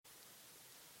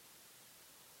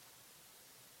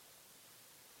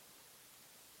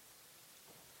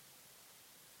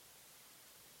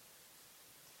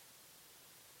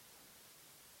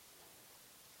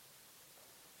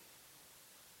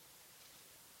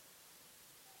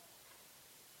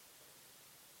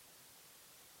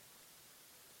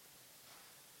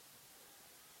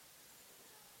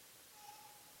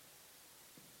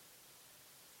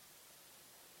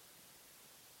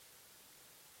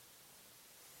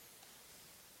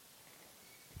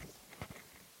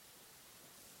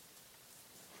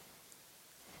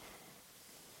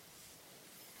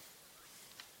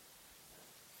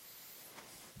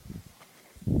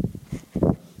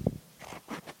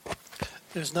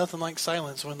There's nothing like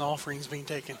silence when the offering's being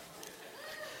taken.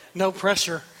 No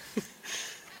pressure.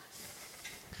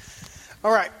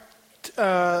 All right.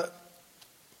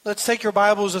 Let's take your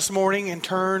Bibles this morning and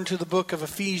turn to the book of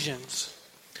Ephesians,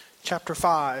 chapter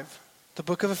 5. The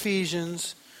book of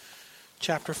Ephesians,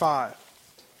 chapter 5.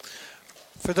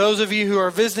 For those of you who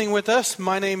are visiting with us,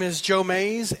 my name is Joe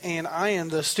Mays, and I am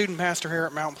the student pastor here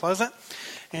at Mount Pleasant.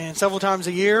 And several times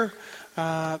a year,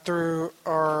 through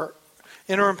our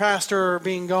interim pastor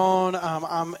being gone,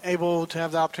 I'm able to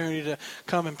have the opportunity to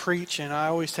come and preach, and I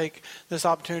always take this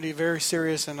opportunity very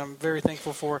serious, and I'm very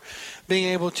thankful for being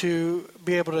able to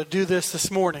do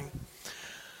this morning.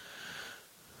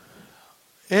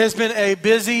 It has been a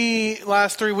busy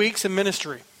last 3 weeks in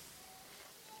ministry.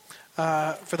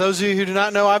 For those of you who do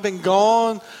not know, I've been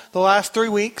gone the last 3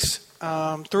 weeks.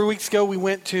 3 weeks ago, we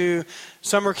went to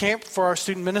summer camp for our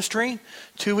student ministry.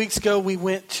 2 weeks ago, we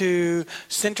went to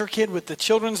Center Kid with the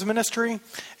children's ministry.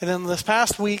 And then this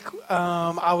past week,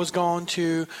 I was gone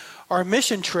to our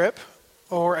mission trip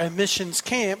or a missions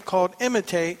camp called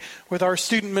Imitate with our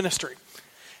student ministry.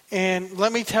 And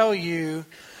let me tell you,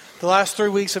 the last 3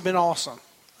 weeks have been awesome.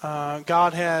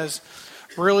 God has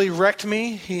really wrecked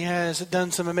me. He has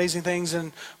done some amazing things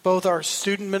in both our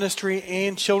student ministry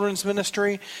and children's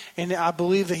ministry, and I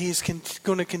believe that he's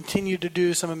going to continue to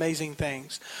do some amazing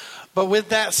things. But with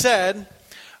that said,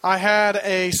 I had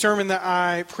a sermon that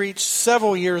I preached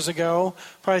several years ago,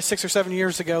 probably 6 or 7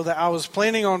 years ago, that I was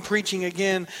planning on preaching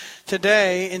again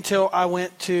today until I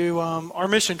went to our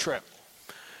mission trip.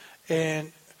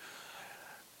 And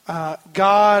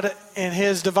God and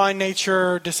his divine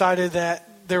nature decided that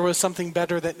there was something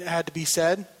better that had to be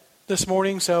said this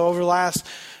morning. So over the last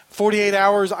 48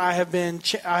 hours, I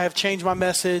have changed my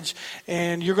message,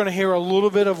 and you're going to hear a little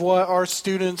bit of what our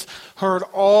students heard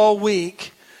all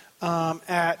week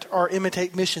at our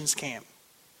Imitate Missions Camp.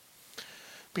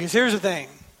 Because here's the thing.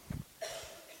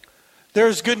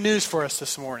 There's good news for us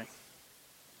this morning.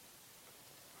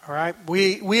 All right?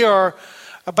 We are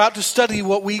about to study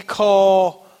what we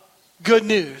call good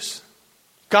news.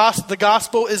 The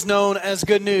gospel is known as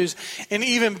good news, and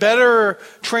even better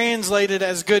translated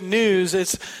as good news,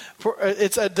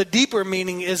 the deeper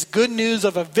meaning is good news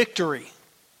of a victory.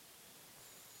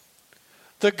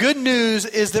 The good news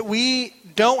is that we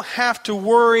don't have to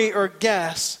worry or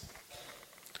guess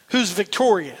who's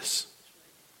victorious.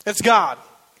 It's God.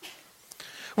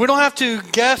 We don't have to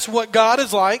guess what God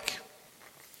is like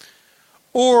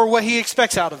or what he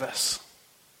expects out of us.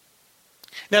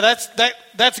 Now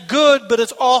that's good, but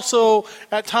it's also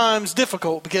at times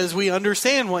difficult because we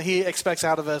understand what he expects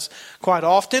out of us quite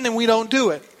often, and we don't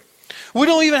do it. We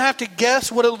don't even have to guess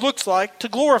what it looks like to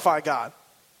glorify God.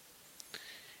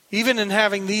 Even in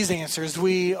having these answers,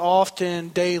 we often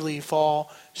daily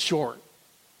fall short.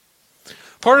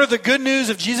 Part of the good news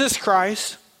of Jesus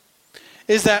Christ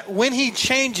is that when he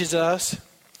changes us,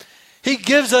 he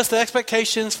gives us the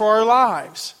expectations for our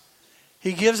lives.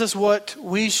 He gives us what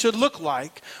we should look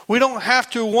like. We don't have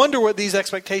to wonder what these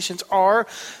expectations are.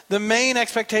 The main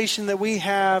expectation that we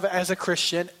have as a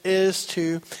Christian is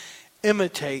to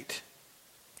imitate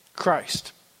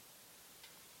Christ.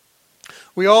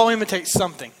 We all imitate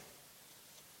something.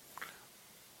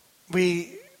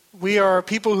 We are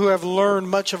people who have learned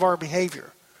much of our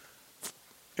behavior.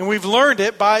 And we've learned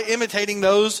it by imitating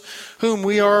those whom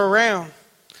we are around.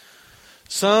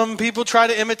 Some people try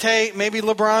to imitate maybe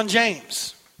LeBron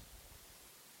James.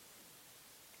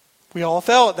 We all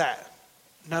fail at that.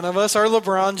 None of us are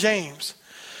LeBron James.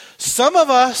 Some of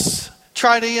us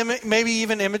try to maybe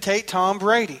even imitate Tom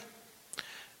Brady.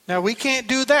 Now, we can't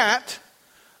do that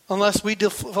unless we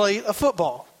deflate a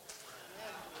football.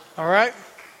 All right?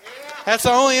 That's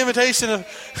the only imitation of...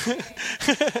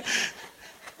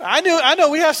 I know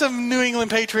we have some New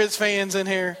England Patriots fans in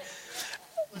here.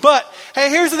 But, hey,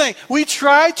 here's the thing. We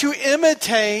try to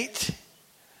imitate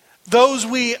those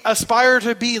we aspire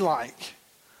to be like,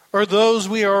 or those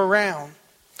we are around.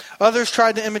 Others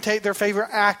try to imitate their favorite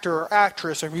actor or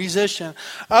actress or musician.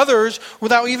 Others,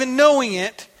 without even knowing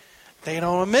it, they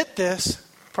don't admit this,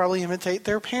 probably imitate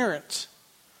their parents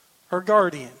or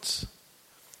guardians.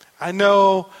 I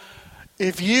know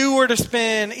if you were to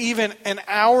spend even an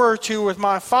hour or two with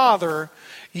my father,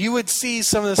 you would see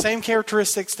some of the same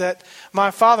characteristics that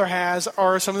my father has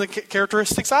are some of the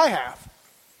characteristics I have.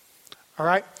 All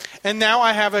right? And now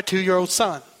I have a 2-year-old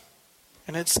son.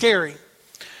 And it's scary.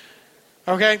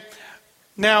 Okay?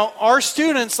 Now, our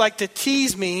students like to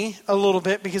tease me a little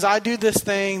bit because I do this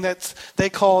thing they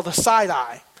call the side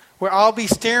eye. Where I'll be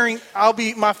staring,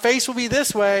 my face will be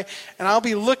this way, and I'll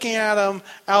be looking at them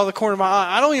out of the corner of my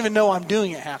eye. I don't even know I'm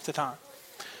doing it half the time.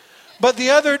 But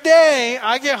the other day,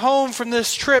 I get home from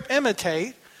this trip,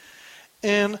 Imitate,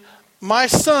 and my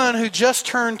son, who just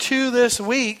turned 2 this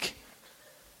week,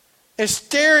 is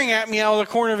staring at me out of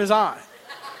the corner of his eye.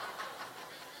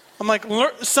 I'm like,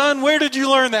 son, where did you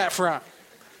learn that from?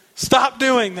 Stop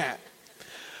doing that.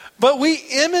 But we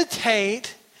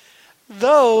imitate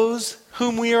those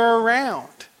whom we are around.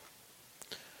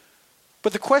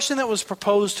 But the question that was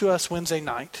proposed to us Wednesday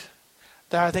night,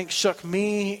 that I think shook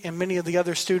me and many of the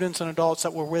other students and adults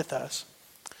that were with us,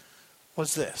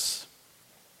 was this.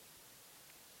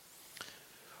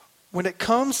 When it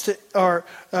comes to,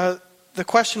 the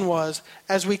question was,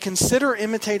 as we consider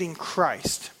imitating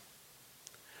Christ,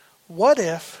 what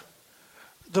if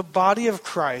the body of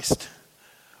Christ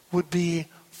would be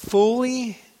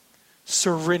fully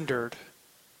surrendered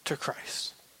to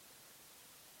Christ?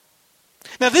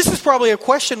 Now, this is probably a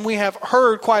question we have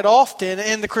heard quite often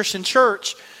in the Christian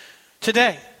church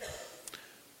today.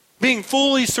 Being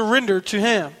fully surrendered to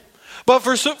Him. But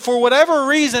for whatever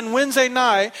reason, Wednesday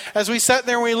night, as we sat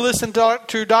there and we listened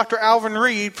to Dr. Alvin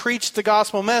Reed preach the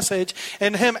gospel message,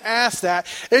 and him ask that,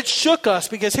 it shook us,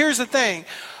 because here's the thing.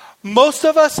 Most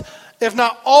of us, if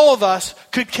not all of us,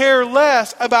 could care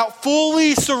less about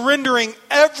fully surrendering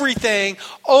everything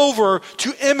over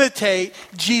to imitate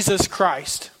Jesus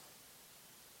Christ.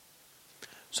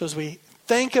 So as we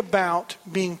think about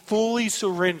being fully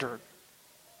surrendered,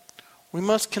 we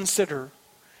must consider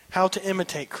how to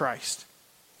imitate Christ.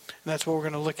 And that's what we're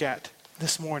going to look at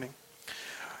this morning.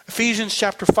 Ephesians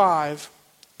chapter 5,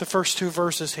 the first 2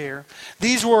 verses here.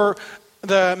 These were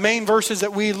the main verses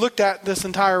that we looked at this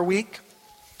entire week.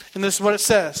 And this is what it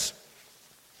says.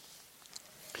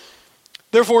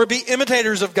 Therefore, be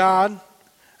imitators of God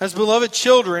as beloved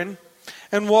children,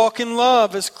 and walk in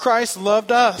love as Christ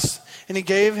loved us, and He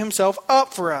gave Himself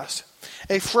up for us,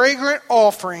 a fragrant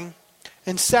offering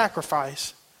and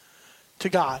sacrifice to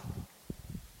God.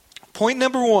 Point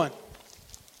number 1.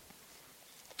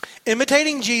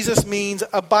 Imitating Jesus means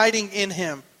abiding in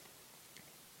Him.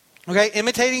 Okay,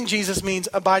 imitating Jesus means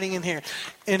abiding in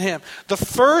Him. The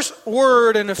first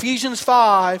word in Ephesians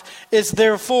 5 is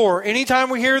therefore. Anytime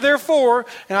we hear therefore,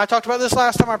 and I talked about this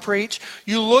last time I preached,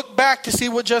 you look back to see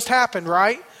what just happened,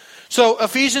 right? So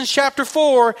Ephesians chapter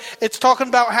 4, it's talking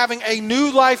about having a new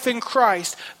life in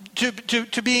Christ, to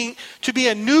be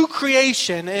a new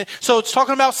creation. And so it's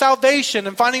talking about salvation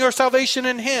and finding our salvation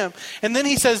in Him. And then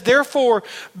he says, therefore,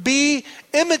 be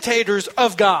imitators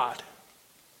of God.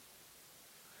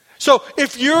 So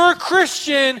if you're a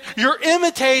Christian, you're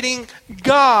imitating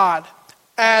God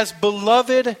as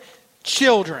beloved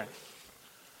children.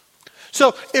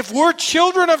 So if we're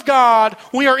children of God,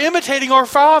 we are imitating our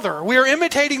Father. We are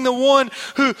imitating the one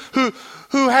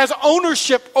who has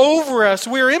ownership over us.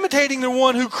 We are imitating the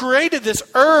one who created this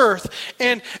earth.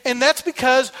 And that's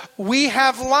because we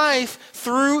have life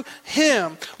through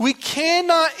Him. We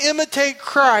cannot imitate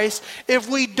Christ if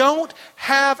we don't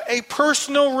have a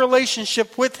personal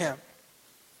relationship with Him.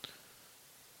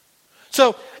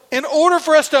 So in order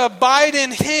for us to abide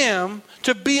in Him,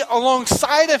 to be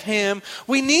alongside of Him,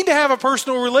 we need to have a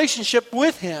personal relationship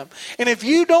with Him. And if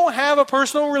you don't have a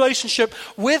personal relationship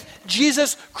with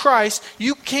Jesus Christ,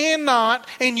 you cannot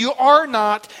and you are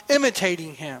not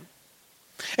imitating Him.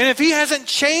 And if He hasn't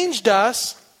changed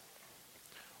us,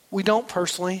 we don't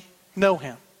personally know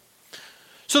Him.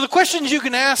 So the questions you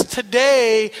can ask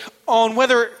today on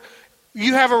whether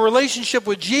you have a relationship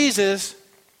with Jesus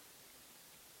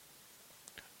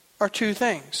are 2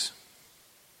 things.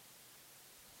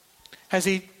 Has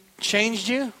He changed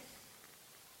you?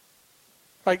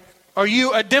 Like, are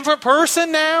you a different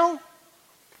person now?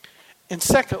 And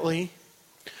secondly,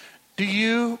 do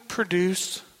you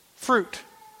produce fruit?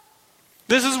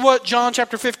 This is what John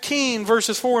chapter 15,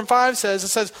 verses 4 and 5 says. It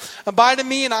says, abide in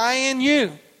me and I in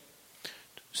you.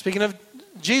 Speaking of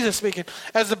Jesus speaking.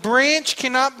 As the branch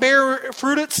cannot bear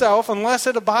fruit itself unless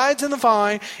it abides in the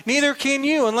vine, neither can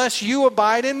you unless you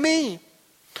abide in me.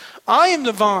 I am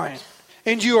the vine,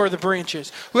 and you are the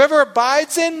branches. Whoever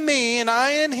abides in me and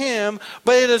I in him,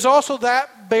 but it is also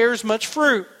that bears much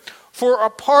fruit. For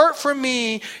apart from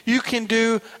me, you can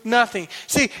do nothing.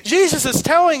 See, Jesus is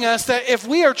telling us that if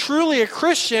we are truly a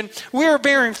Christian, we are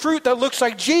bearing fruit that looks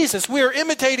like Jesus. We are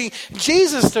imitating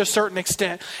Jesus to a certain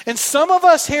extent. And some of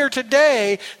us here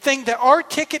today think that our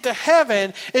ticket to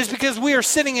heaven is because we are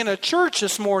sitting in a church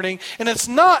this morning, and it's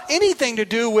not anything to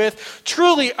do with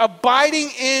truly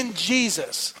abiding in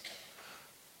Jesus.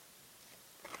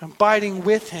 Abiding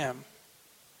with Him.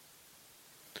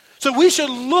 So we should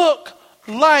look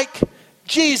like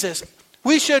Jesus.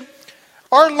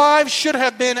 Our lives should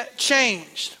have been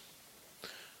changed.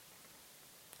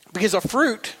 Because a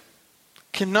fruit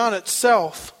cannot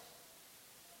itself,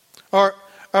 or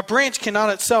a branch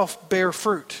cannot itself bear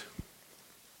fruit.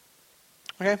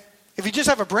 Okay? If you just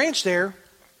have a branch there,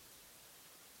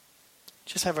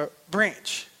 just have a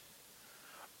branch.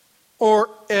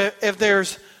 Or if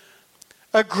there's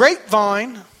a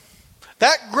grapevine,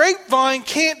 that grapevine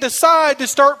can't decide to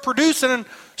start producing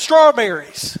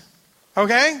strawberries.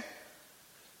 Okay?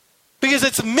 Because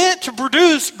it's meant to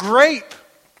produce grape.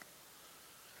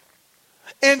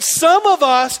 And some of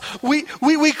us, we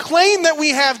claim that we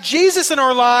have Jesus in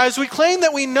our lives. We claim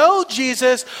that we know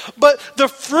Jesus. But the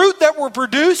fruit that we're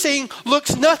producing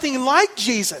looks nothing like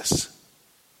Jesus.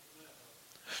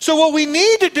 So what we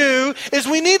need to do is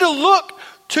we need to look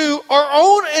into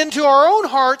our own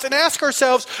hearts and ask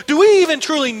ourselves, do we even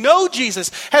truly know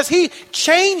Jesus? Has He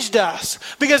changed us?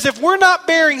 Because if we're not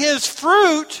bearing His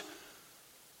fruit,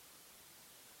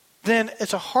 then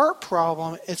it's a heart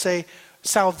problem. It's a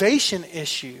salvation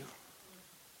issue.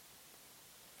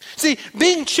 See,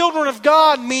 being children of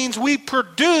God means we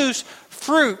produce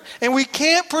fruit. And we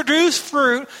can't produce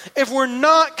fruit if we're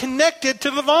not connected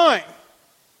to the vine.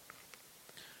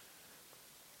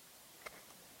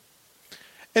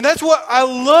 And that's what I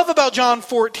love about John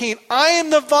 14. I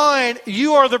am the vine,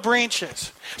 you are the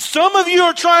branches. Some of you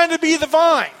are trying to be the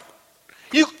vine.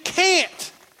 You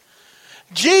can't.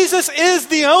 Jesus is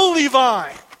the only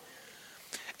vine.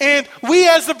 And we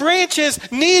as the branches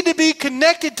need to be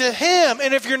connected to Him.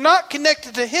 And if you're not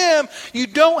connected to Him, you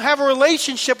don't have a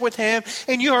relationship with Him,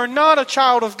 and you are not a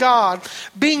child of God.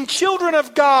 Being children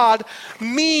of God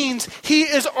means He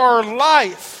is our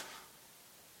life.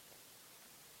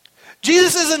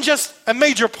 Jesus isn't just a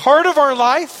major part of our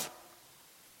life.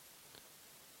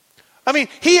 I mean,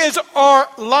 He is our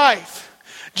life.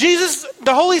 Jesus,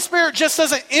 the Holy Spirit just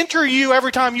doesn't enter you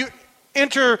every time you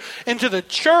enter into the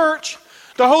church.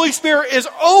 The Holy Spirit is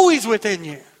always within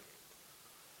you.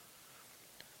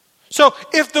 So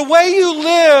if the way you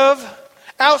live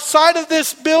outside of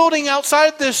this building,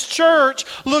 outside of this church,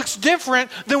 looks different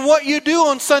than what you do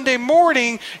on Sunday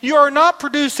morning, you are not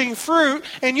producing fruit,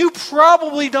 and you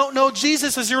probably don't know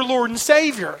Jesus as your Lord and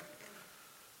Savior.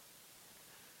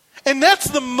 And that's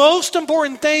the most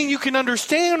important thing you can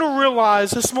understand or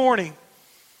realize this morning.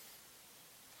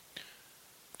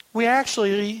 We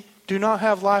actually do not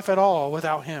have life at all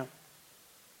without Him,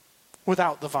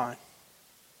 without the vine.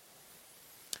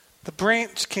 The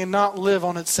branch cannot live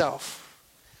on itself.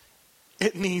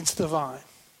 It needs the vine.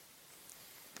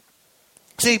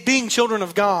 See, being children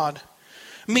of God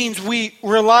means we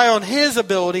rely on His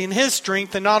ability and His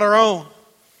strength and not our own.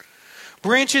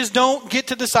 Branches don't get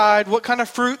to decide what kind of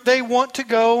fruit they want to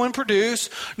go and produce,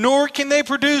 nor can they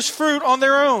produce fruit on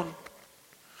their own.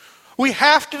 We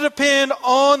have to depend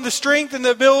on the strength and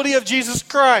the ability of Jesus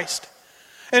Christ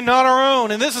and not our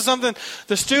own. And this is something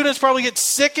the students probably get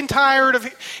sick and tired of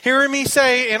hearing me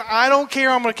say, and I don't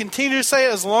care, I'm going to continue to say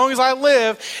it as long as I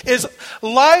live, is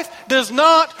life does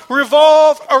not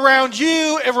revolve around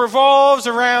you, it revolves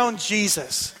around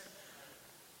Jesus.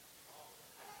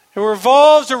 It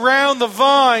revolves around the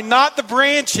vine, not the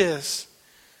branches.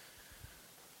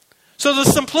 So the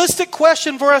simplistic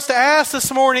question for us to ask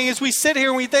this morning as we sit here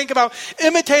and we think about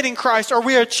imitating Christ, are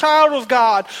we a child of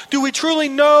God? Do we truly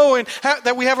know and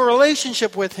that we have a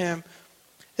relationship with Him?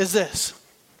 Is this: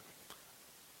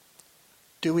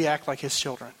 do we act like His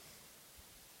children?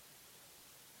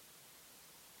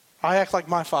 I act like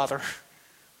my Father.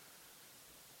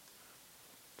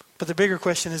 But the bigger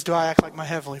question is, do I act like my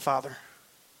Heavenly Father?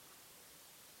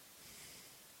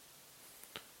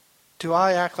 Do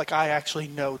I act like I actually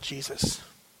know Jesus?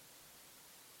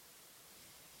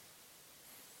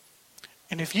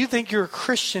 And if you think you're a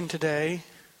Christian today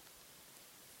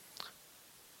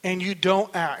and you don't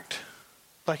act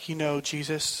like you know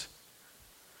Jesus,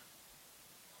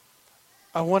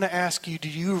 I want to ask you, do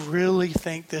you really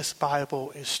think this Bible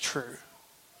is true?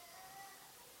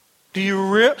 Do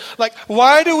you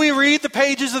why do we read the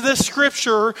pages of this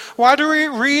scripture? Why do we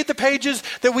read the pages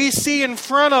that we see in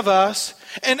front of us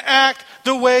and act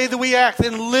the way that we act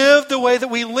and live the way that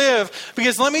we live?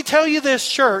 Because let me tell you this,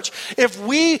 church, if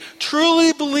we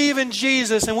truly believe in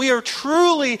Jesus and we are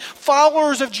truly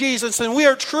followers of Jesus and we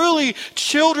are truly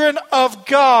children of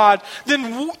God,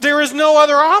 then there is no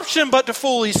other option but to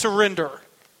fully surrender.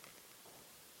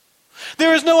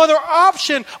 There is no other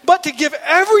option but to give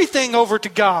everything over to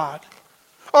God.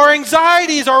 Our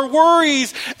anxieties, our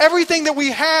worries, everything that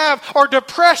we have, our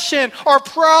depression, our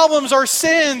problems, our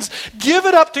sins, give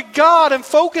it up to God and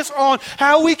focus on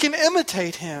how we can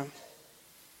imitate Him.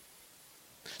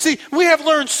 See, we have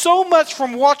learned so much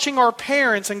from watching our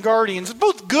parents and guardians,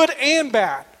 both good and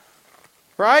bad,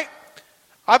 right?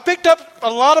 I picked up a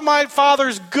lot of my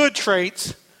father's good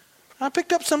traits. I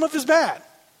picked up some of his bad.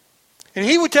 And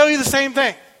he would tell you the same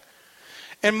thing.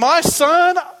 And my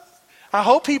son, I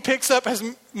hope he picks up as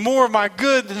more of my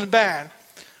good than the bad.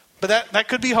 But that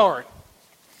could be hard.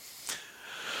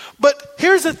 But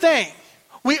here's the thing.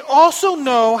 We also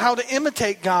know how to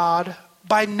imitate God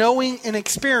by knowing and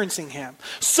experiencing Him.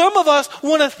 Some of us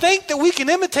want to think that we can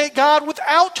imitate God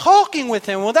without talking with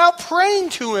Him, without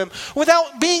praying to Him,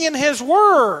 without being in His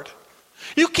Word.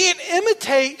 You can't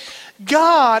imitate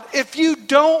God if you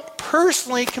don't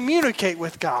personally communicate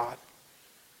with God.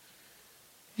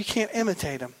 You can't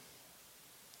imitate Him.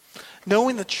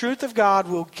 Knowing the truth of God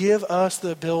will give us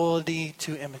the ability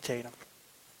to imitate Him.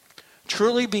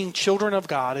 Truly being children of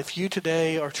God, if you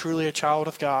today are truly a child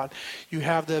of God, you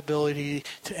have the ability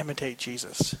to imitate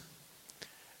Jesus.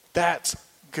 That's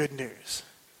good news.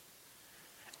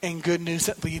 And good news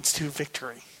that leads to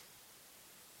victory.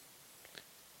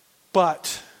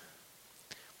 But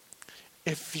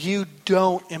if you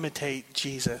don't imitate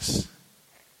Jesus,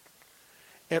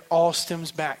 it all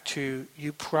stems back to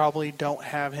you probably don't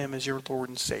have Him as your Lord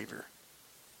and Savior.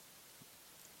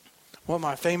 One of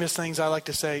my famous things I like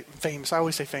to say, famous, I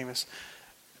always say famous.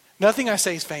 Nothing I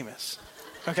say is famous,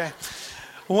 okay?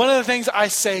 One of the things I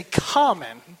say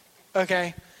common,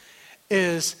 okay,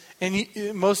 is, and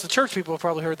most of the church people have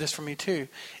probably heard this from me too,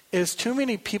 is too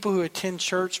many people who attend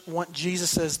church want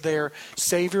Jesus as their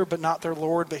Savior but not their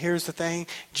Lord. But here's the thing,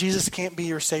 Jesus can't be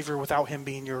your Savior without Him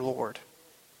being your Lord.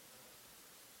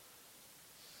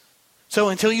 So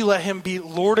until you let Him be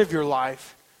Lord of your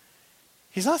life,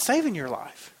 He's not saving your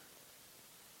life.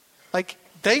 Like,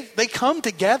 they come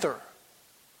together.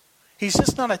 He's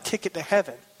just not a ticket to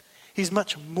heaven. He's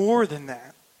much more than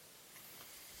that.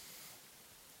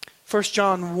 1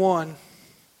 John 1,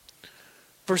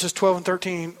 verses 12 and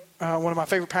 13, one of my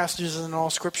favorite passages in all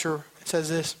Scripture, it says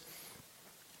this: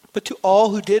 "But to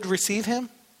all who did receive Him,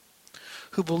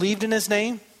 who believed in His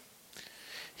name,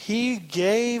 He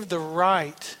gave the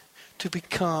right to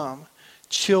become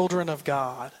children of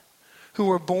God, who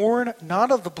were born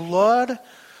not of the blood,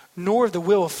 nor of the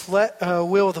will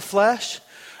of the flesh,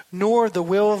 nor of the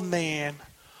will of man,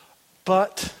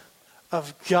 but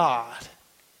of God."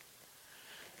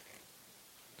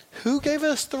 Who gave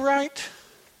us the right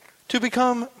to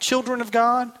become children of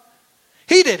God?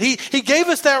 He did. He gave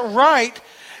us that right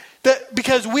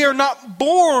because we are not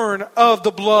born of the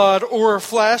blood or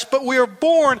flesh, but we are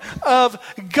born of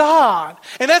God.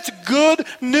 And that's good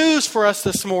news for us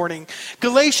this morning.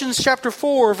 Galatians chapter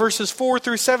 4, verses 4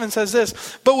 through 7 says this: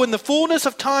 "But when the fullness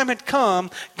of time had come,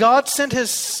 God sent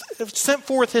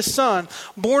forth His Son,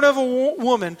 born of a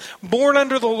woman, born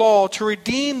under the law, to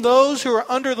redeem those who are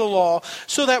under the law,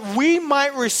 so that we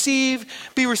might receive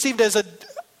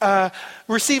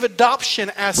adoption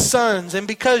as sons. And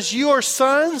because you are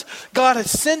sons, God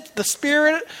has sent the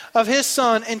Spirit of His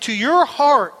Son into your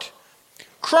heart,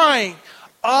 crying,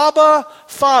 'Abba,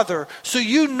 Father.' So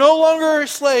you no longer are a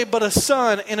slave, but a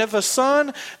son. And if a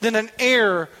son, then an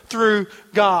heir through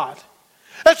God."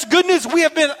 That's good news. We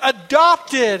have been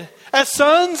adopted as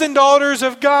sons and daughters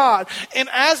of God. And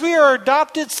as we are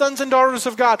adopted sons and daughters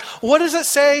of God, what does it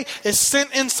say is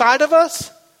sent inside of us?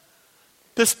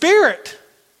 The Spirit.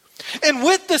 And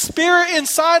with the Spirit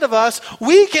inside of us,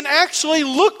 we can actually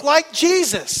look like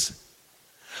Jesus.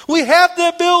 We have the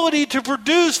ability to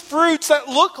produce fruits that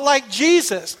look like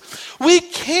Jesus. We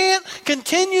can't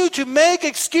continue to make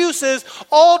excuses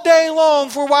all day long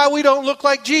for why we don't look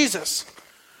like Jesus.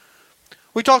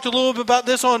 We talked a little bit about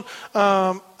this on,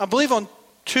 I believe on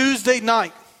Tuesday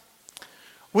night.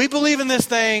 We believe in this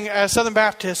thing as Southern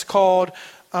Baptists called,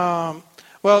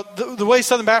 the way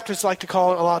Southern Baptists like to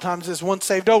call it a lot of times is once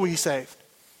saved, always saved.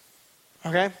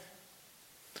 Okay?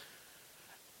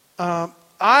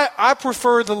 I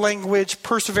prefer the language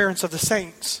perseverance of the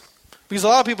saints. Because a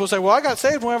lot of people say, well, I got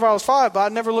saved whenever I was 5, but I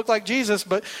never looked like Jesus,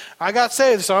 but I got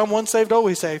saved, so I'm once saved,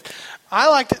 always saved. I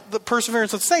like the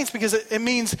perseverance of the saints because it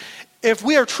means if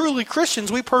we are truly Christians,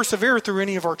 we persevere through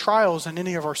any of our trials and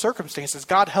any of our circumstances.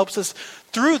 God helps us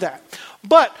through that.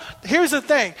 But here's the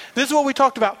thing. This is what we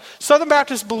talked about. Southern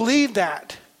Baptists believe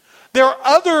that. There are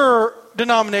other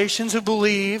denominations who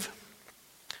believe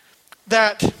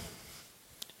that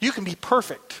you can be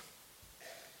perfect.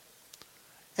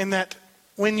 And that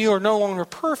when you are no longer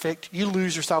perfect, you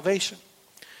lose your salvation.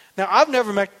 Now, I've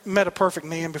never met a perfect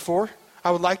man before.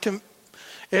 I would like to.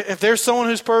 If there's someone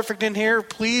who's perfect in here,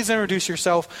 please introduce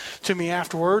yourself to me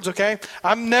afterwards, okay?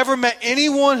 I've never met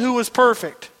anyone who was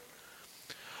perfect.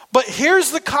 But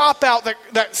here's the cop-out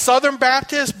that Southern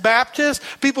Baptists,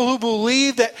 people who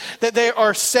believe that they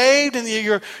are saved and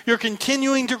you're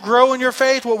continuing to grow in your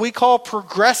faith, what we call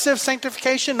progressive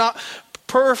sanctification, not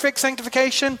perfect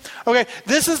sanctification. Okay,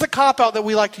 this is the cop-out that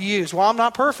we like to use. Well, I'm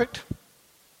not perfect.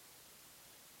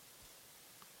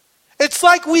 It's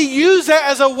like we use that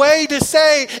as a way to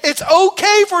say, it's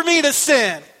okay for me to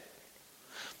sin.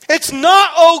 It's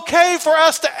not okay for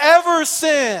us to ever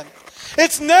sin.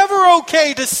 It's never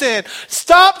okay to sin.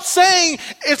 Stop saying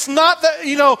it's not that,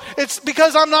 it's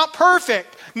because I'm not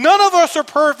perfect. None of us are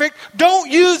perfect. Don't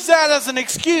use that as an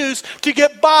excuse to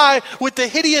get by with the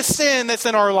hideous sin that's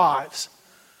in our lives.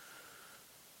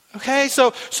 Okay,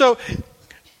 so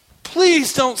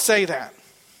please don't say that.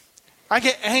 I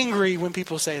get angry when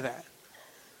people say that.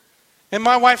 And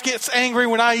my wife gets angry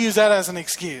when I use that as an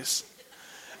excuse.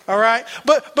 All right?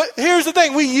 But here's the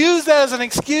thing. We use that as an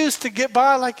excuse to get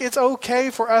by, like it's okay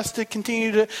for us to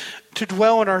continue to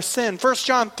dwell in our sin. 1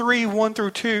 John 3, 1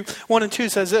 and 2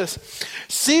 says this.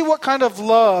 See what kind of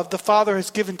love the Father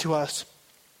has given to us,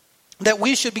 that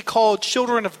we should be called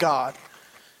children of God.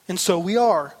 And so we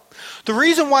are. The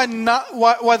reason why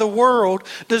the world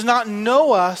does not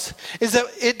know us is that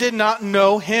it did not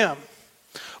know Him.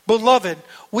 Beloved,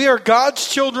 we are God's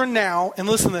children now, and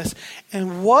listen to this,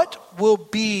 and what will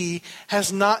be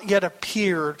has not yet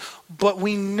appeared, but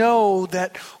we know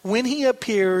that when He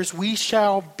appears, we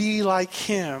shall be like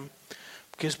Him,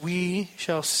 because we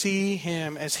shall see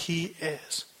Him as He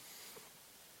is.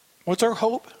 What's our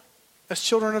hope as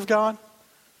children of God?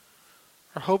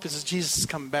 Our hope is that Jesus is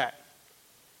coming back.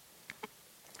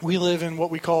 We live in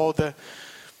what we call the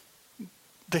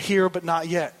here but not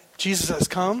yet. Jesus has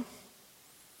come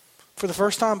for the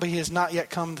first time, but He has not yet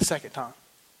come the second time.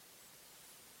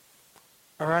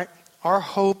 All right? Our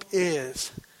hope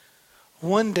is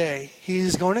one day He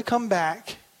is going to come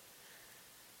back,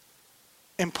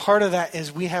 and part of that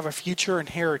is we have a future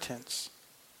inheritance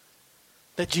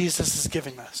that Jesus is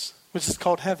giving us, which is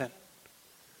called heaven.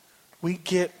 We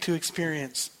get to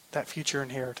experience that future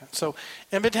inheritance. So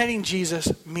imitating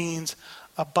Jesus means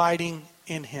abiding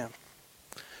in Him.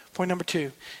 Point number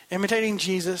 2, imitating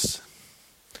Jesus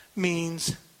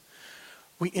means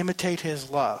we imitate His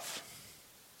love.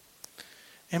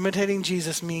 Imitating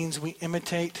Jesus means we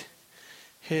imitate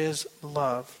His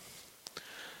love.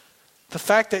 The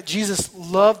fact that Jesus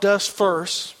loved us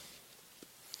first,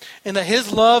 and that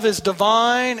His love is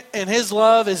divine and His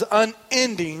love is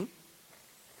unending,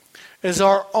 is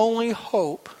our only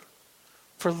hope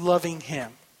for loving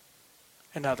Him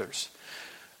and others.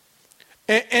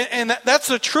 And that's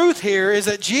the truth here, is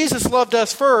that Jesus loved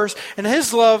us first, and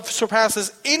His love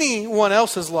surpasses anyone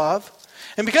else's love.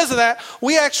 And because of that,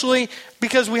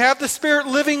 because we have the Spirit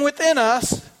living within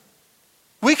us,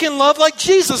 we can love like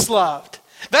Jesus loved.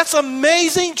 That's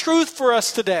amazing truth for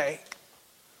us today.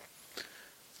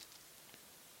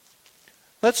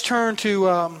 Let's turn to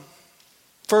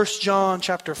 1 John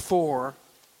chapter 4.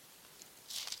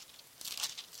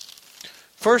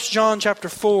 1 John chapter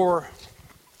 4,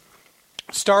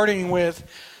 starting with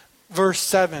verse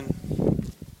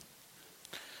 7,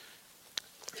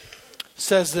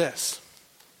 says this.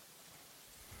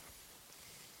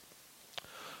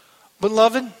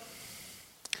 Beloved,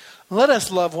 let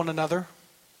us love one another,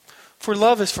 for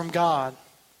love is from God.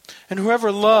 And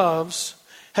whoever loves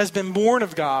has been born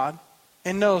of God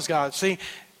and knows God. See,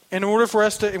 in order for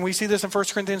us to, and we see this in 1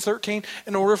 Corinthians 13,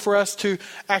 in order for us to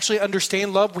actually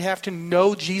understand love, we have to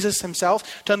know Jesus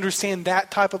Himself to understand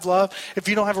that type of love. If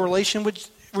you don't have a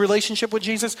relationship with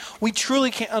Jesus, we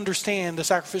truly can't understand the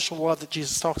sacrificial love that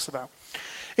Jesus talks about.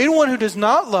 Anyone who does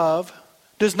not love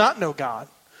does not know God,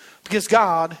 because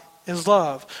God is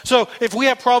love. So if we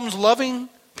have problems loving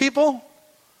people,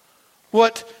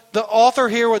 what the author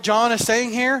here, what John is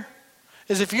saying here,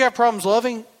 is if you have problems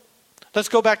loving, let's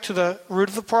go back to the root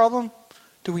of the problem.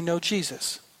 Do we know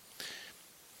Jesus?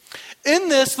 In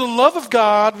this, the love of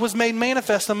God was made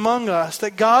manifest among us,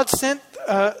 that God sent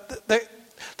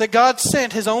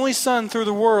His only Son through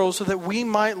the world so that we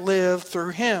might live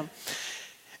through Him.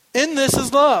 In this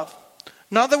is love.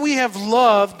 Not that we have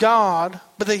loved God,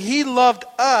 but that He loved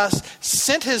us,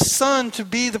 sent His Son to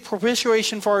be the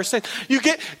propitiation for our sins.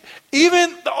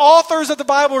 Even the authors of the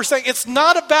Bible are saying it's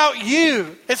not about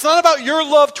you. It's not about your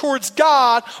love towards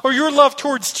God or your love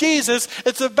towards Jesus.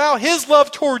 It's about His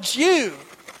love towards you.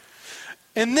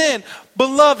 And then,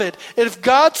 beloved, if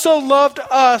God so loved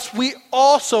us, we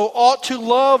also ought to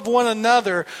love one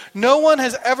another. No one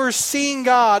has ever seen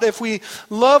God. If we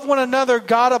love one another,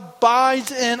 God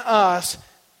abides in us,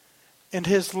 and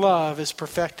His love is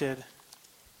perfected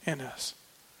in us.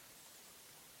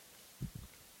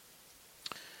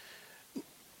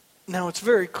 Now, it's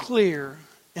very clear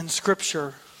in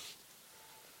Scripture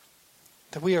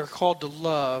that we are called to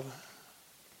love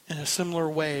in a similar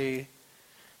way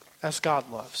as God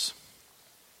loves.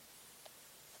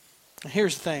 And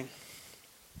here's the thing.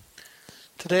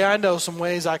 Today I know some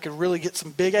ways I could really get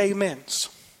some big amens.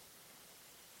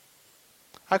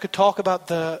 I could talk about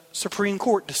the Supreme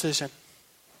Court decision,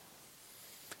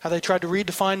 how they tried to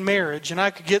redefine marriage, and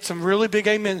I could get some really big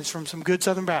amens from some good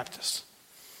Southern Baptists.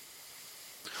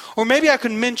 Or maybe I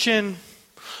could mention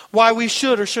why we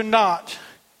should or should not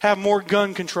have more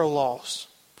gun control laws.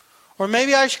 Or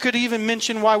maybe I could even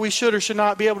mention why we should or should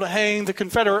not be able to hang the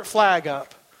Confederate flag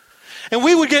up. And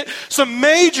we would get some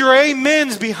major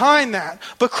amens behind that.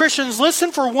 But Christians,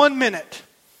 listen for 1 minute.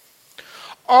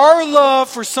 Our love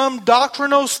for some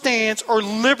doctrinal stance or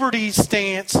liberty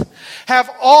stance have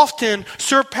often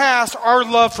surpassed our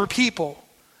love for people.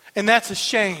 And that's a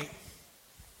shame.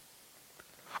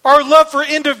 Our love for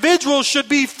individuals should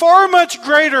be far much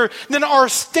greater than our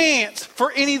stance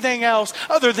for anything else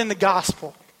other than the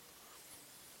gospel.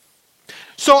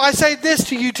 So I say this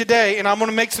to you today, and I'm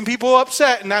going to make some people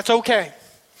upset, and that's okay.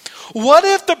 What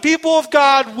if the people of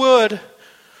God would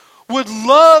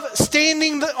love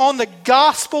standing on the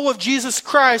gospel of Jesus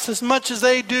Christ as much as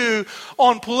they do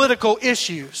on political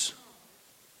issues?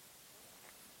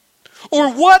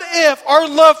 Or what if our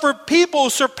love for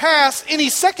people surpassed any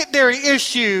secondary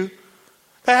issue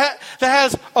that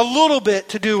has a little bit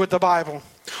to do with the Bible?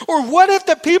 Or what if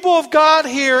the people of God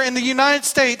here in the United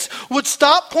States would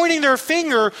stop pointing their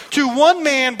finger to one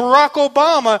man, Barack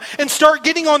Obama, and start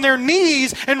getting on their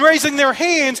knees and raising their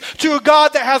hands to a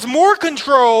God that has more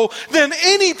control than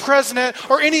any president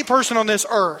or any person on this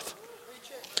earth?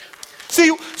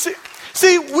 See,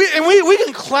 we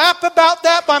can clap about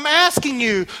that, but I'm asking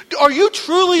you, are you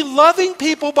truly loving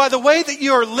people by the way that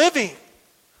you are living?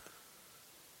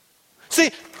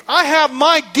 See, I have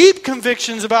my deep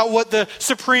convictions about what the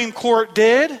Supreme Court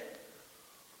did.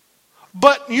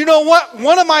 But you know what?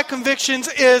 One of my convictions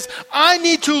is I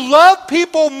need to love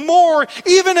people more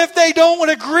even if they don't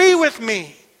agree with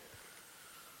me.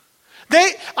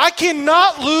 I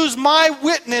cannot lose my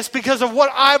witness because of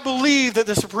what I believe that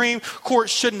the Supreme Court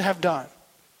shouldn't have done.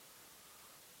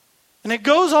 And it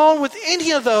goes on with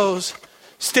any of those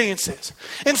stances.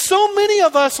 And so many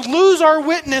of us lose our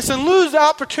witness and lose the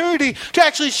opportunity to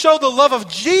actually show the love of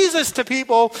Jesus to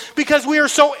people because we are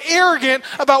so arrogant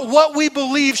about what we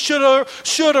believe should or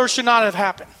should not have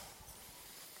happened.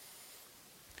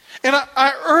 And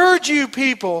I urge you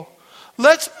people,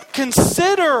 let's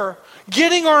consider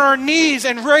getting on our knees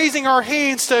and raising our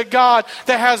hands to a God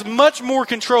that has much more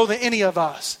control than any of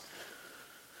us.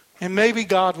 And maybe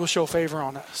God will show favor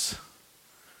on us.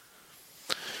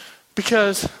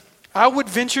 Because I would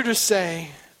venture to say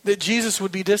that Jesus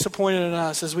would be disappointed in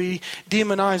us as we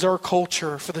demonize our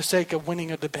culture for the sake of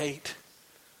winning a debate,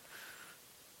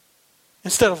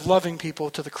 instead of loving people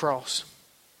to the cross.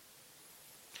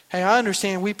 Hey, I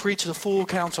understand we preach the full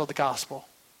counsel of the gospel.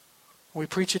 We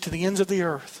preach it to the ends of the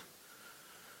earth.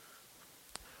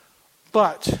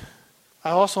 But I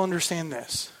also understand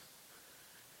this.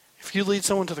 If you lead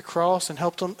someone to the cross and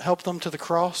help them to the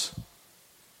cross,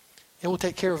 it will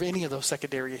take care of any of those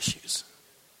secondary issues.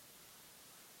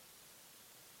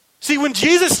 See, when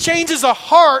Jesus changes a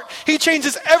heart, He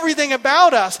changes everything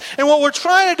about us. And what we're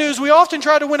trying to do is we often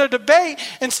try to win a debate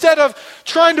instead of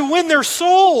trying to win their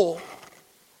soul.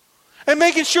 And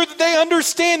making sure that they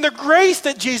understand the grace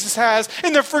that Jesus has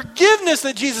and the forgiveness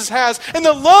that Jesus has and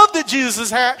the love that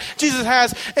Jesus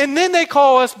has. And then they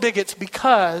call us bigots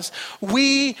because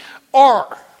we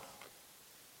are.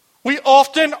 We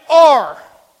often are.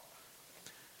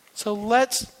 So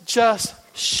let's just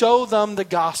show them the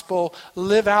gospel,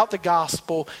 live out the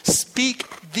gospel,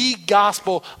 speak the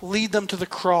gospel, lead them to the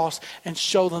cross, and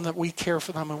show them that we care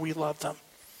for them and we love them.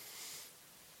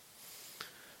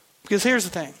 Because here's the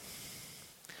thing.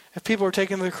 If people are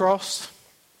taken to the cross,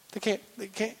 they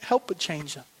can't help but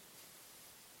change them.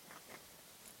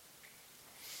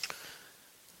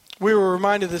 We were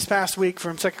reminded this past week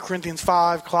from 2 Corinthians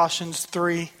 5, Colossians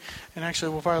 3, and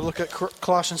actually we'll probably look at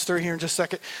Colossians 3 here in just a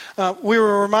second. We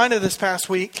were reminded this past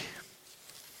week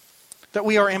that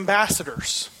we are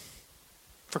ambassadors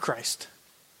for Christ.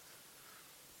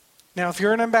 Now, if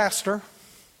you're an ambassador,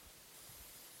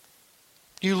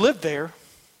 you live there,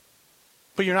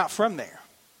 but you're not from there.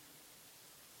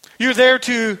 You're there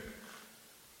to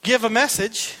give a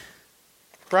message,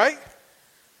 right?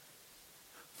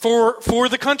 For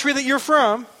the country that you're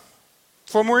from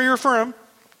where you're from,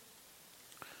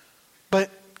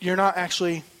 but you're not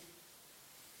actually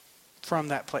from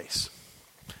that place.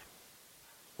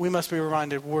 We must be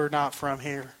reminded we're not from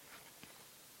here.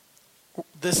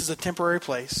 This is a temporary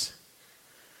place.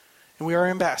 And we are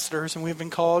ambassadors, and we've been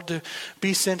called to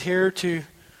be sent here to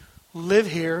live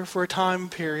here for a time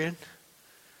period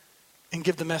and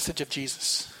give the message of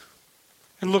Jesus.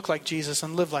 And look like Jesus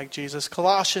and live like Jesus.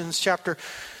 Colossians chapter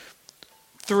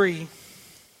 3,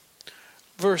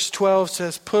 verse 12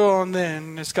 says, "Put on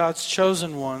then, as God's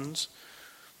chosen ones,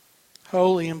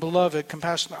 holy and beloved,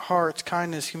 compassionate hearts,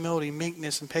 kindness, humility,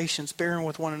 meekness, and patience, bearing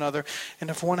with one another. And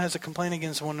if one has a complaint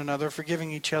against one another,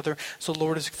 forgiving each other, so the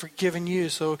Lord has forgiven you,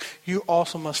 so you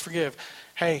also must forgive."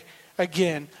 Hey,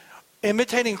 again,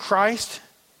 imitating Christ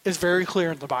is very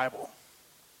clear in the Bible.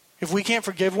 If we can't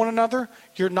forgive one another,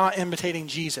 you're not imitating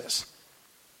Jesus.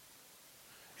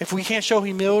 If we can't show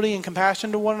humility and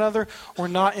compassion to one another, we're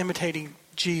not imitating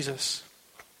Jesus.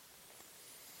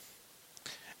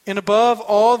 And above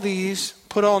all these,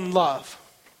 put on love,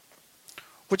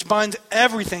 which binds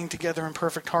everything together in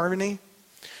perfect harmony.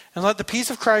 And let the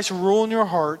peace of Christ rule in your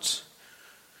hearts,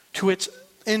 to which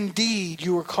indeed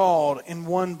you were called in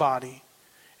one body,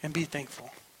 and be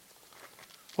thankful.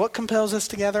 What compels us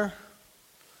together?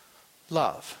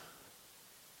 Love.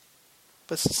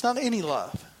 But it's not any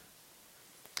love.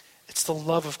 It's the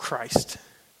love of Christ.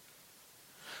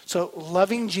 So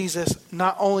loving Jesus,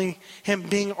 not only him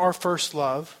being our first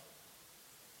love,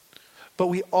 but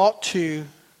we ought to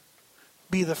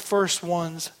be the first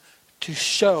ones to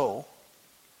show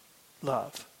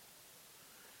love.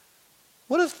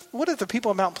 What if the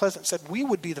people of Mount Pleasant said we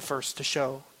would be the first to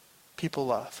show people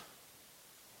love?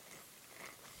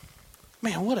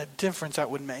 Man, what a difference that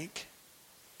would make.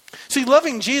 See,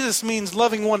 loving Jesus means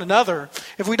loving one another.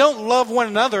 If we don't love one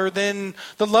another, then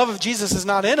the love of Jesus is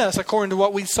not in us, according to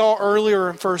what we saw earlier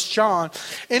in 1 John.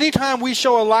 Anytime we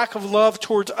show a lack of love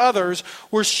towards others,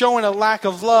 we're showing a lack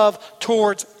of love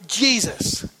towards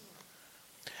Jesus.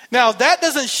 Now, if that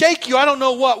doesn't shake you, I don't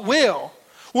know what will.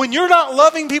 When you're not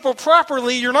loving people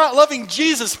properly, you're not loving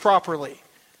Jesus properly.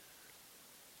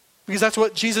 Because that's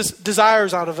what Jesus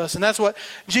desires out of us. And that's what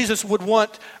Jesus would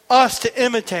want us to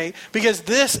imitate. Because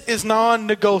this is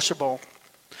non-negotiable.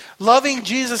 Loving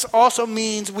Jesus also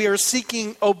means we are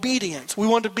seeking obedience. We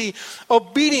want to be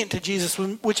obedient to Jesus,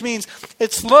 which means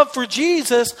it's love for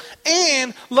Jesus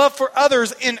and love for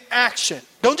others in action.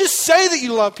 Don't just say that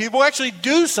you love people. Actually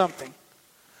do something.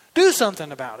 Do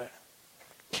something about it.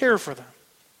 Care for them.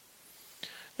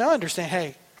 Now I understand,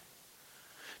 hey,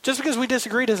 just because we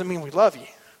disagree doesn't mean we love you.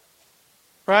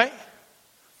 Right?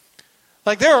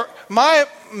 Like my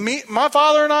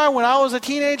father and I, when I was a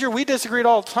teenager, we disagreed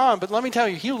all the time. But let me tell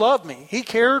you, he loved me. He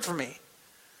cared for me.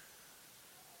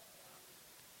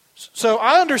 So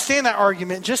I understand that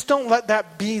argument. Just don't let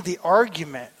that be the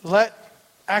argument. Let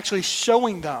actually show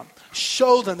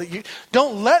them that you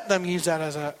don't let them use that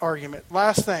as an argument.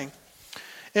 Last thing,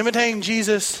 imitating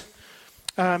Jesus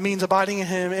means abiding in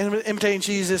him. Imitating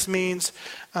Jesus means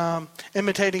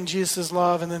imitating Jesus'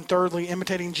 love. And then thirdly,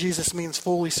 imitating Jesus means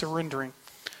fully surrendering.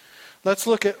 Let's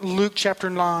look at Luke chapter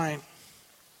 9.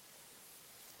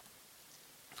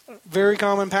 Very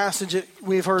common passage that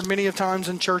we've heard many of times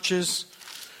in churches.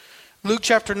 Luke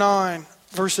chapter 9,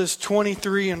 verses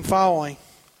 23 and following.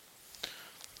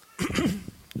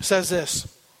 Says this.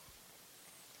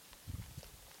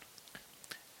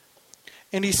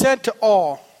 And he said to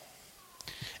all,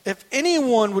 "If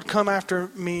anyone would come after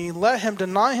me, let him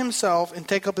deny himself and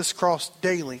take up his cross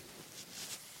daily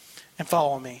and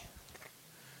follow me."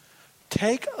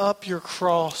 Take up your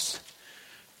cross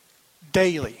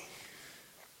daily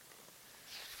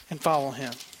and follow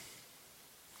him.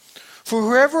 For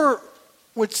whoever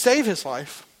would save his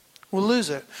life will lose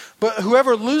it. But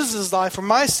whoever loses his life for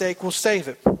my sake will save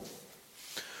it.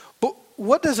 But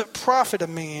what does it profit a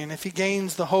man if he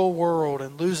gains the whole world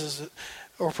and loses it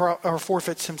or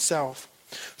forfeits himself?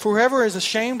 For whoever is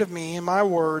ashamed of me and my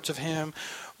words of him,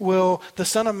 will the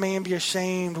Son of Man be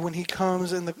ashamed when he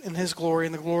comes in his glory,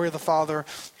 in the glory of the Father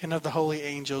and of the holy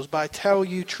angels? But I tell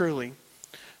you truly,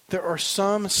 there are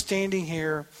some standing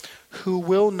here who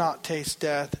will not taste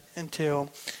death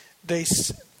until they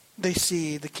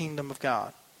see the kingdom of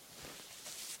God.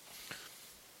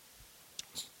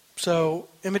 So,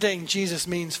 imitating Jesus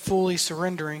means fully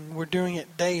surrendering. We're doing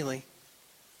it daily.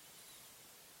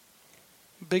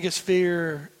 Biggest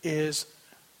fear is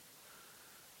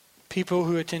people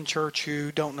who attend church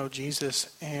who don't know Jesus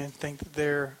and think that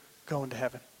they're going to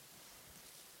heaven.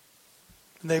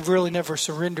 And they've really never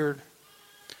surrendered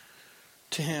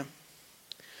to him.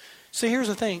 See, here's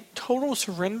the thing. Total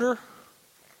surrender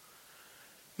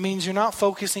means you're not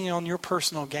focusing on your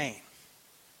personal gain.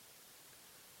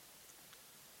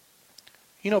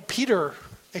 You know, Peter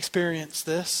experienced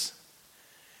this.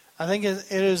 I think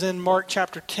it is in Mark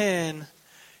chapter 10.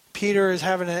 Peter is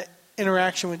having an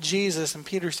interaction with Jesus, and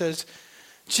Peter says,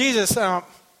 Jesus, I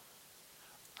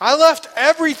left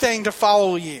everything to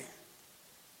follow you.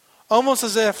 Almost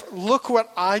as if, look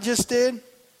what I just did.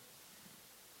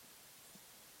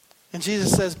 And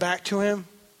Jesus says back to him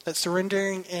that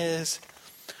surrendering is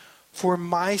for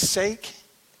my sake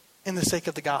and the sake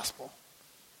of the gospel.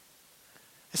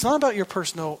 It's not about your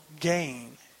personal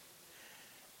gain.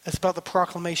 It's about the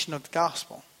proclamation of the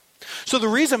gospel. So the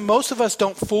reason most of us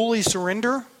don't fully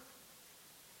surrender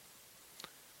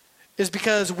is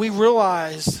because we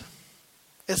realize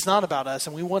it's not about us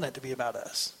and we want it to be about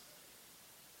us.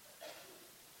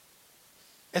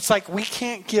 It's like we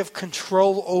can't give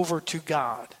control over to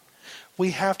God.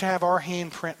 We have to have our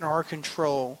handprint and our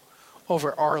control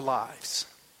over our lives.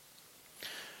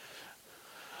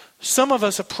 Some of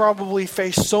us have probably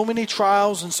faced so many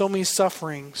trials and so many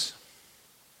sufferings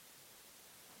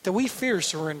that we fear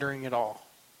surrendering it all.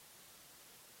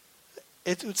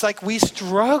 It's like we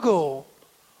struggle.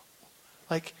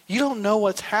 Like, you don't know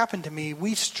what's happened to me.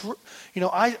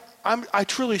 I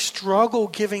truly struggle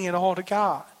giving it all to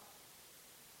God.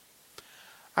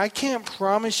 I can't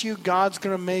promise you God's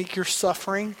going to make your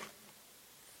suffering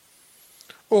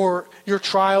or your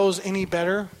trials any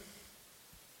better.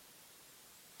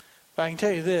 But I can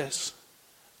tell you this,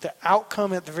 the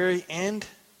outcome at the very end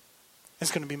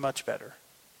is going to be much better.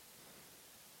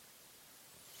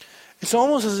 It's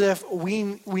almost as if we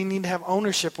need to have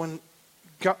ownership when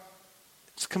God,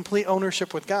 it's complete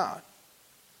ownership with God.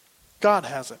 God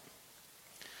has it.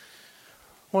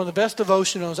 One of the best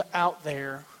devotionals out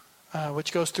there,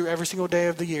 which goes through every single day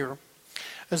of the year,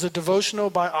 is a devotional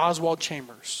by Oswald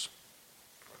Chambers,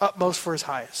 Utmost for His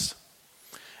Highest.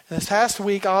 And this past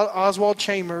week, Oswald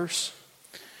Chambers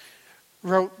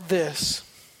wrote this: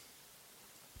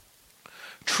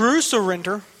 true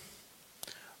surrender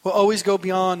will always go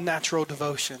beyond natural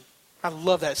devotion. I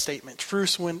love that statement. True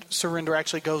surrender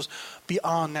actually goes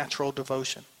beyond natural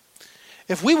devotion.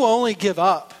 If we will only give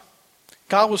up,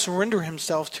 God will surrender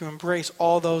Himself to embrace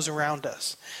all those around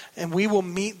us. And we will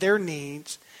meet their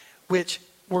needs, which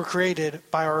were created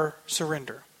by our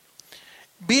surrender.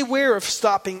 Beware of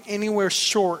stopping anywhere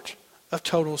short of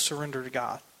total surrender to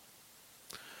God.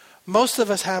 Most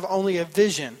of us have only a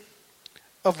vision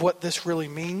of what this really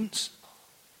means,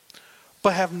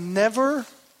 but have never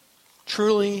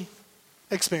truly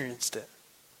experienced it.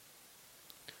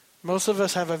 Most of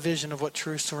us have a vision of what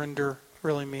true surrender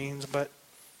really means, but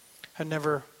have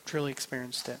never truly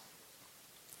experienced it.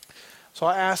 So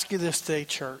I ask you this today,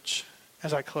 church,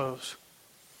 as I close.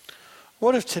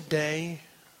 What if today,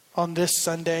 on this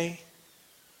Sunday,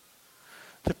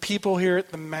 the people here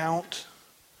at the Mount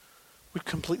would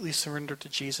completely surrender to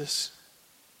Jesus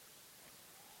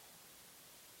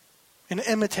and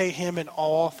imitate Him in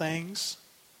all things?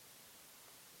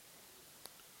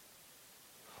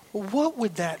 What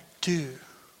would that do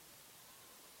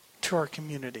to our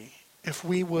community if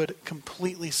we would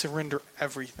completely surrender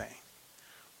everything?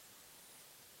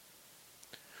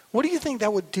 What do you think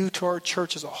that would do to our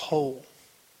church as a whole?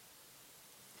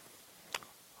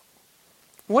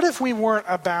 What if we weren't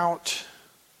about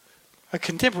a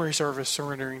contemporary service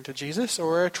surrendering to Jesus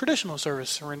or a traditional service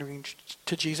surrendering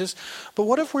to Jesus, but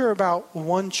what if we were about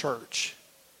one church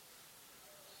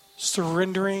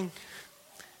surrendering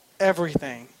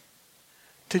everything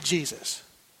to Jesus?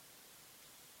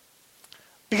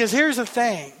 Because here's the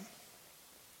thing.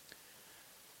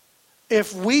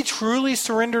 If we truly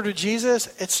surrender to Jesus,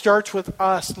 it starts with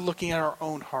us looking at our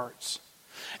own hearts.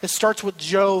 It starts with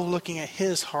Joe looking at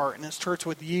his heart, and it starts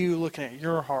with you looking at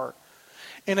your heart.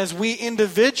 And as we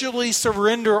individually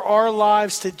surrender our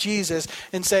lives to Jesus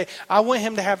and say, I want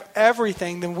Him to have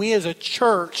everything, then we as a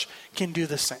church can do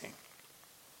the same.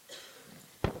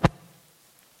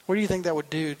 What do you think that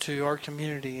would do to our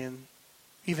community and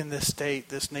even this state,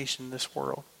 this nation, this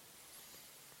world?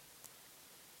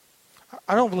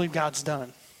 I don't believe God's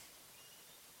done.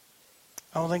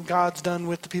 I don't think God's done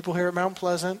with the people here at Mount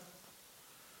Pleasant.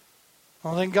 I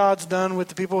don't think God's done with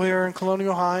the people here in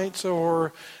Colonial Heights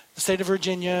or the state of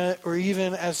Virginia, or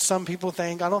even, as some people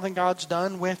think, I don't think God's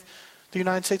done with the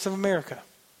United States of America.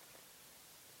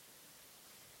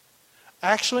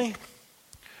 Actually,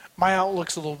 my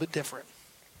outlook's a little bit different.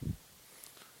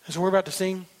 As we're about to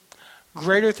sing,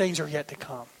 greater things are yet to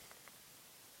come.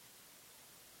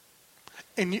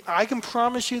 And I can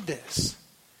promise you this,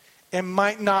 it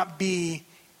might not be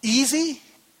easy,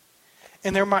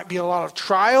 and there might be a lot of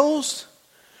trials,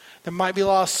 there might be a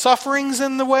lot of sufferings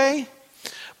in the way,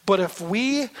 but if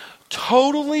we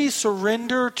totally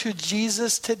surrender to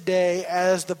Jesus today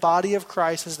as the body of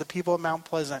Christ, as the people of Mount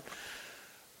Pleasant,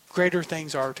 greater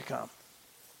things are to come.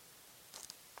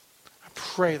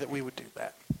 pray that we would do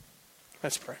that.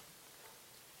 Let's pray.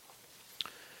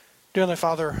 Dear Heavenly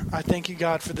Father, I thank you,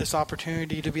 God, for this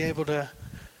opportunity to be able to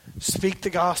speak the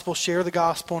gospel, share the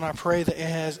gospel, and I pray that it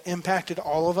has impacted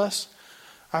all of us.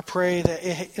 I pray that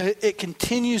it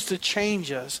continues to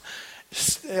change us.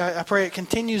 I pray it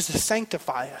continues to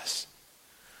sanctify us.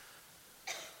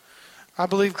 I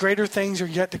believe greater things are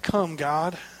yet to come,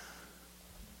 God.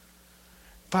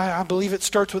 But I believe it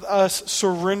starts with us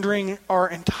surrendering our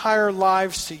entire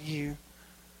lives to you.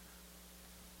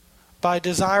 By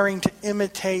desiring to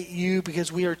imitate you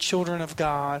because we are children of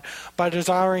God. By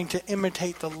desiring to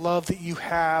imitate the love that you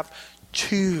have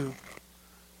to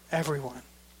everyone.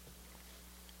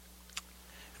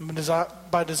 And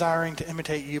by desiring to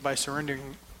imitate you by surrendering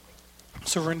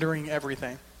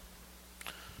everything.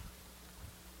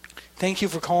 Thank you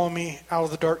for calling me out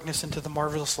of the darkness into the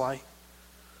marvelous light.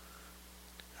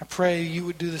 I pray you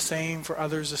would do the same for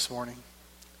others this morning.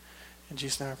 In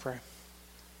Jesus' name I pray.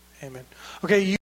 Amen. Okay,